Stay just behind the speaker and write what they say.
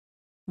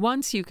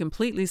Once you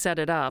completely set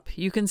it up,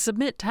 you can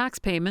submit tax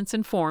payments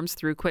and forms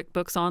through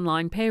QuickBooks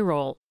Online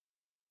Payroll.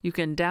 You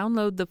can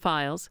download the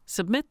files,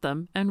 submit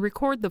them, and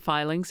record the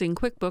filings in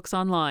QuickBooks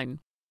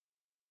Online.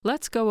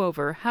 Let's go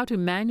over how to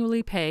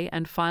manually pay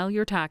and file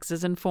your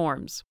taxes and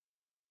forms.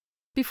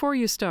 Before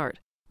you start,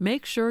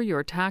 make sure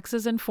your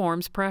taxes and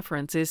forms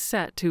preference is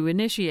set to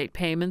initiate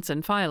payments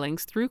and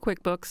filings through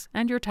QuickBooks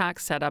and your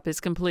tax setup is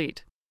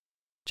complete.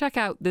 Check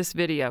out this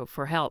video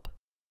for help.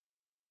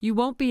 You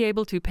won't be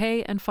able to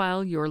pay and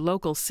file your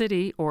local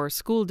city or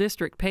school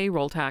district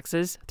payroll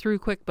taxes through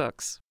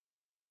QuickBooks.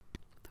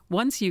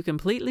 Once you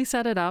completely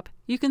set it up,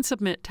 you can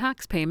submit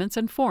tax payments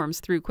and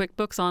forms through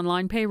QuickBooks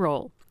Online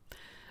Payroll.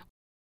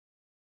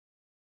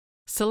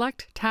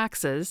 Select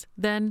Taxes,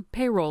 then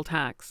Payroll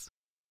Tax.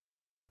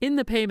 In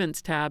the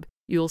Payments tab,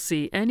 you'll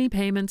see any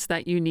payments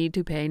that you need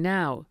to pay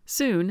now,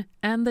 soon,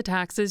 and the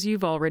taxes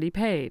you've already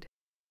paid.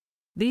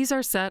 These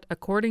are set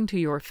according to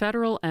your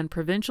federal and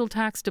provincial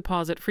tax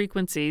deposit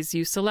frequencies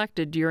you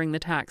selected during the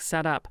tax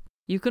setup.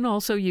 You can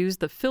also use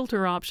the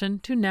filter option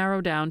to narrow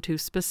down to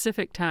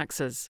specific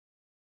taxes.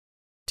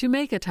 To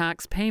make a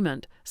tax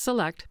payment,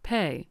 select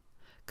Pay.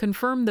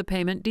 Confirm the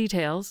payment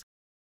details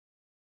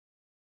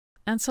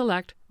and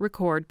select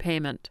Record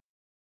Payment.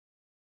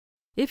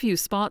 If you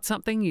spot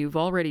something you've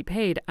already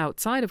paid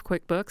outside of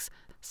QuickBooks,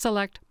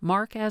 select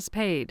Mark as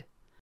Paid.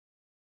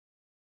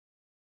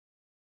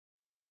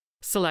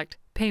 Select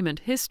Payment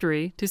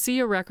History to see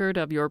a record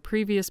of your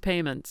previous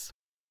payments.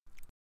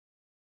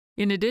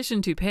 In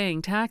addition to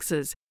paying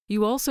taxes,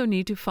 you also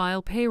need to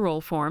file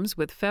payroll forms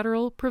with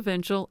federal,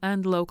 provincial,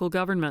 and local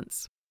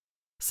governments.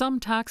 Some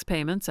tax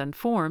payments and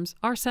forms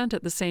are sent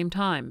at the same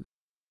time.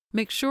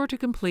 Make sure to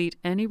complete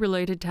any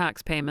related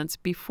tax payments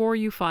before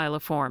you file a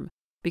form,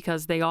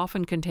 because they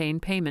often contain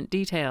payment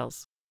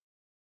details.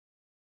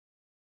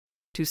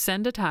 To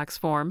send a tax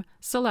form,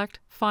 select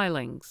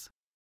Filings.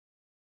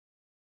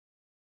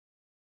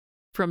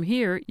 From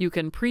here, you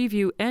can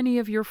preview any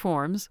of your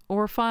forms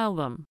or file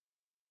them.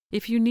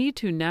 If you need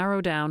to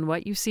narrow down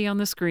what you see on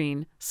the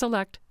screen,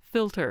 select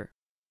Filter.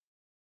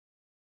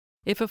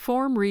 If a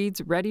form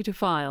reads Ready to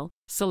File,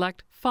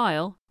 select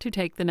File to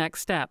take the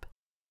next step.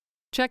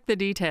 Check the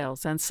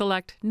details and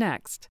select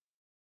Next.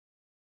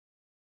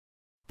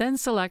 Then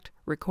select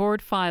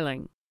Record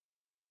Filing.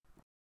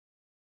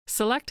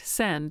 Select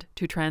Send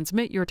to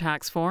transmit your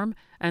tax form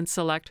and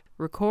select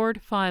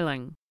Record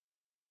Filing.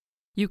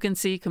 You can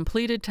see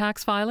completed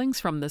tax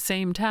filings from the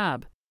same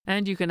tab,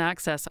 and you can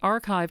access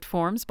archived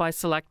forms by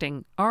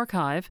selecting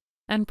Archive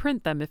and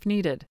print them if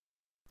needed.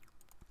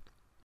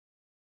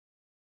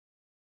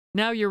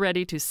 Now you're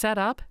ready to set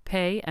up,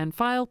 pay, and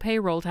file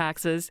payroll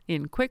taxes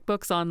in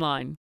QuickBooks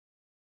Online.